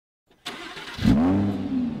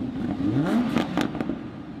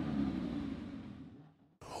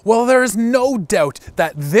Well, there is no doubt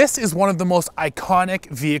that this is one of the most iconic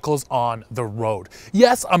vehicles on the road.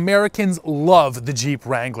 Yes, Americans love the Jeep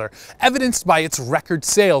Wrangler, evidenced by its record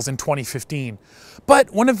sales in 2015. But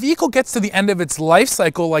when a vehicle gets to the end of its life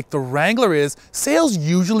cycle like the Wrangler is, sales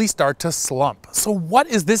usually start to slump. So what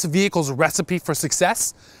is this vehicle's recipe for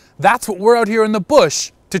success? That's what we're out here in the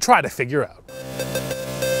bush to try to figure out.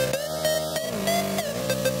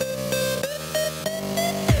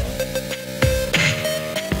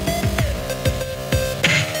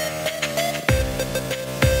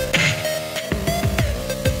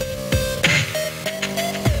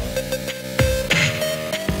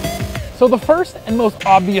 So the first and most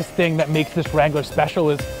obvious thing that makes this Wrangler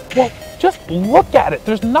special is, well, just look at it.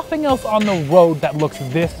 There's nothing else on the road that looks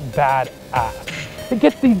this badass. It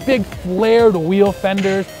gets these big flared wheel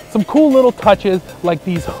fenders, some cool little touches like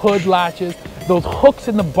these hood latches, those hooks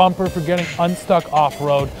in the bumper for getting unstuck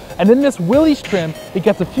off-road. And in this Willys trim, it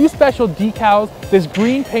gets a few special decals, this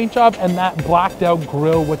green paint job, and that blacked out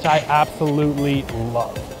grille, which I absolutely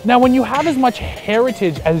love. Now, when you have as much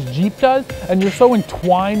heritage as Jeep does, and you're so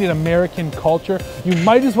entwined in American culture, you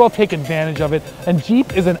might as well take advantage of it, and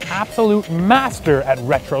Jeep is an absolute master at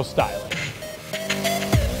retro styling.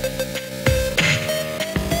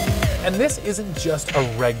 And this isn't just a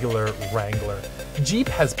regular Wrangler. Jeep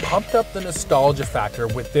has pumped up the nostalgia factor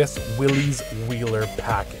with this Willys Wheeler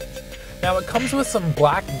package. Now, it comes with some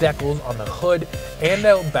black decals on the hood and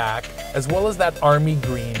out back, as well as that army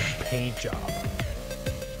green paint job.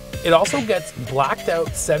 It also gets blacked out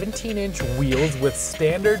 17-inch wheels with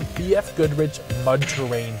standard BF Goodrich mud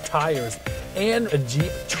terrain tires and a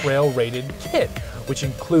Jeep trail rated kit, which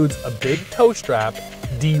includes a big toe strap,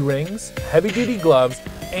 D-rings, heavy duty gloves,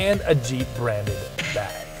 and a Jeep branded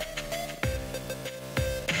bag.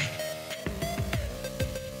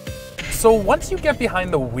 So once you get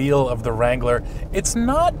behind the wheel of the Wrangler, it's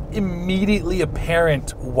not immediately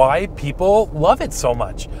apparent why people love it so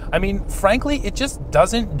much. I mean, frankly, it just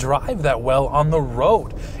doesn't drive that well on the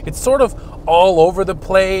road. It's sort of all over the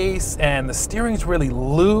place, and the steering's really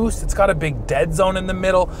loose. It's got a big dead zone in the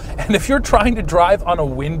middle. And if you're trying to drive on a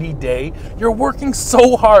windy day, you're working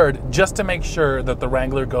so hard just to make sure that the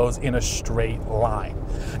Wrangler goes in a straight line.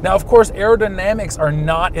 Now, of course, aerodynamics are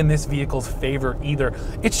not in this vehicle's favor either.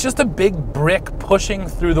 It's just a big brick pushing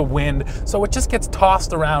through the wind, so it just gets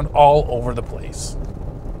tossed around all over the place.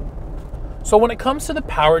 So when it comes to the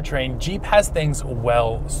powertrain, Jeep has things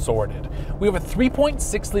well sorted. We have a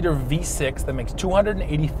 3.6 liter V6 that makes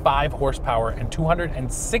 285 horsepower and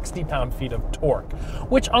 260 pound-feet of torque,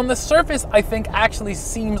 which on the surface I think actually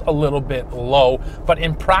seems a little bit low, but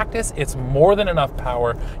in practice it's more than enough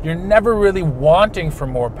power. You're never really wanting for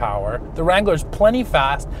more power. The Wrangler's plenty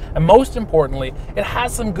fast, and most importantly, it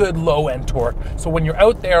has some good low-end torque, so when you're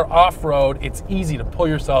out there off-road, it's easy to pull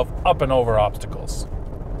yourself up and over obstacles.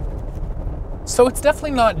 So it's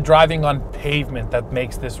definitely not driving on pavement that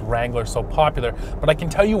makes this Wrangler so popular, but I can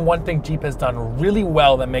tell you one thing Jeep has done really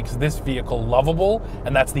well that makes this vehicle lovable,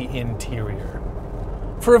 and that's the interior.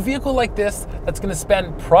 For a vehicle like this that's going to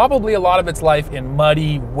spend probably a lot of its life in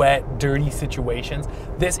muddy, wet, dirty situations,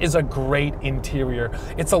 this is a great interior.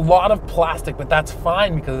 It's a lot of plastic, but that's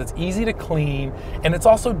fine because it's easy to clean, and it's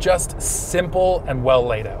also just simple and well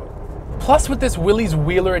laid out. Plus, with this Willys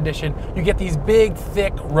Wheeler Edition, you get these big,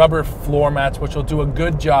 thick rubber floor mats, which will do a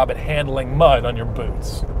good job at handling mud on your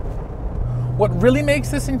boots. What really makes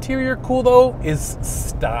this interior cool, though, is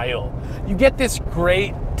style. You get this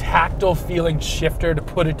great tactile feeling shifter to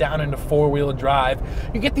put it down into four-wheel drive.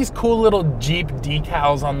 You get these cool little Jeep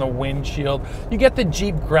decals on the windshield. You get the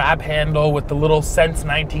Jeep grab handle with the little Sense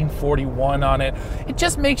 1941 on it. It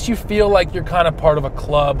just makes you feel like you're kind of part of a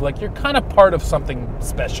club, like you're kind of part of something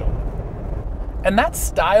special. And that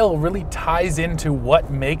style really ties into what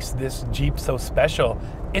makes this Jeep so special.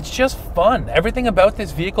 It's just fun. Everything about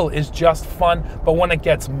this vehicle is just fun, but when it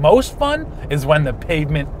gets most fun is when the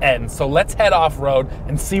pavement ends. So let's head off-road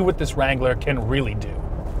and see what this Wrangler can really do.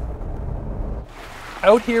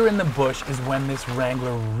 Out here in the bush is when this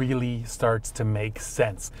Wrangler really starts to make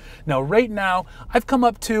sense. Now, right now, I've come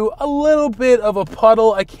up to a little bit of a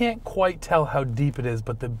puddle. I can't quite tell how deep it is,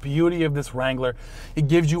 but the beauty of this Wrangler, it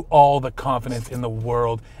gives you all the confidence in the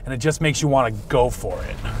world, and it just makes you want to go for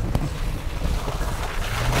it.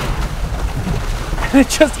 And it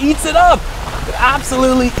just eats it up. It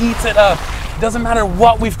absolutely eats it up. Doesn't matter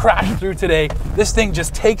what we've crashed through today, this thing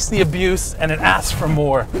just takes the abuse and it asks for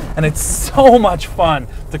more. And it's so much fun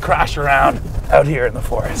to crash around out here in the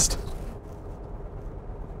forest.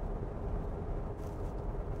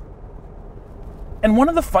 And one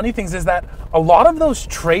of the funny things is that a lot of those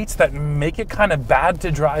traits that make it kind of bad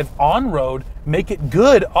to drive on-road make it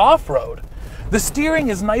good off-road. The steering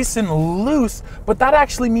is nice and loose, but that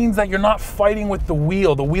actually means that you're not fighting with the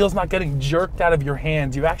wheel. The wheel's not getting jerked out of your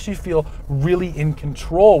hands. You actually feel really in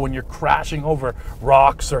control when you're crashing over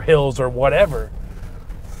rocks or hills or whatever.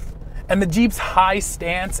 And the Jeep's high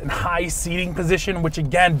stance and high seating position, which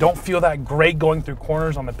again, don't feel that great going through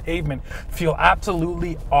corners on the pavement, feel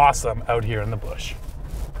absolutely awesome out here in the bush.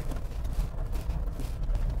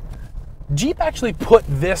 Jeep actually put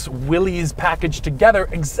this Willys package together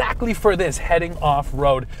exactly for this, heading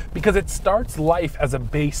off-road, because it starts life as a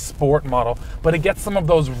base sport model, but it gets some of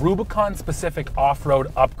those Rubicon-specific off-road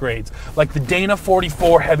upgrades, like the Dana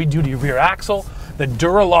 44 heavy-duty rear axle, the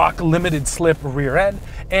Duralock limited slip rear end,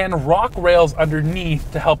 and rock rails underneath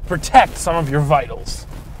to help protect some of your vitals.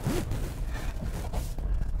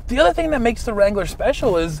 The other thing that makes the Wrangler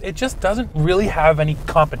special is it just doesn't really have any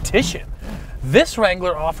competition. This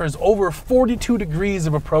Wrangler offers over 42 degrees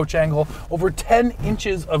of approach angle, over 10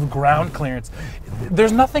 inches of ground clearance.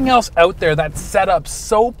 There's nothing else out there that's set up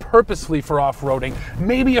so purposefully for off-roading.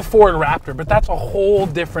 Maybe a Ford Raptor, but that's a whole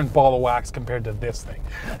different ball of wax compared to this thing.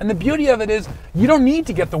 And the beauty of it is you don't need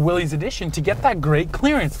to get the Willys edition to get that great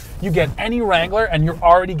clearance. You get any Wrangler and you're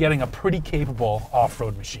already getting a pretty capable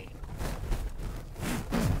off-road machine.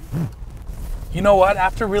 You know what?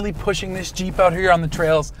 After really pushing this Jeep out here on the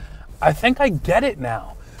trails, I think I get it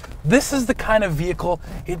now. This is the kind of vehicle,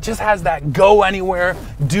 it just has that go anywhere,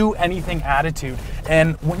 do anything attitude.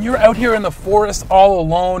 And when you're out here in the forest all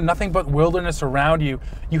alone, nothing but wilderness around you,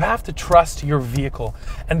 you have to trust your vehicle.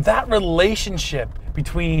 And that relationship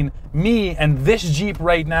between me and this Jeep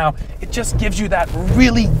right now, it just gives you that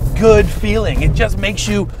really good feeling. It just makes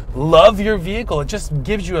you love your vehicle. It just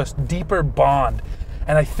gives you a deeper bond.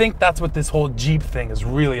 And I think that's what this whole Jeep thing is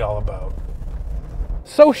really all about.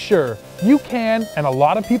 So sure, you can, and a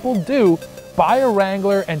lot of people do, buy a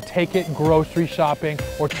Wrangler and take it grocery shopping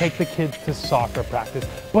or take the kids to soccer practice.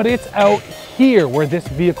 But it's out here where this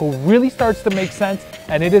vehicle really starts to make sense,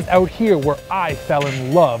 and it is out here where I fell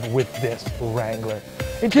in love with this Wrangler.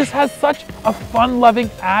 It just has such a fun-loving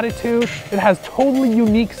attitude. It has totally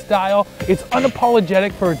unique style. It's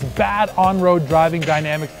unapologetic for its bad on-road driving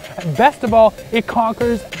dynamics. And best of all, it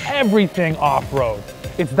conquers everything off-road.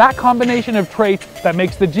 It's that combination of traits that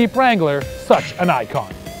makes the Jeep Wrangler such an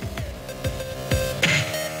icon.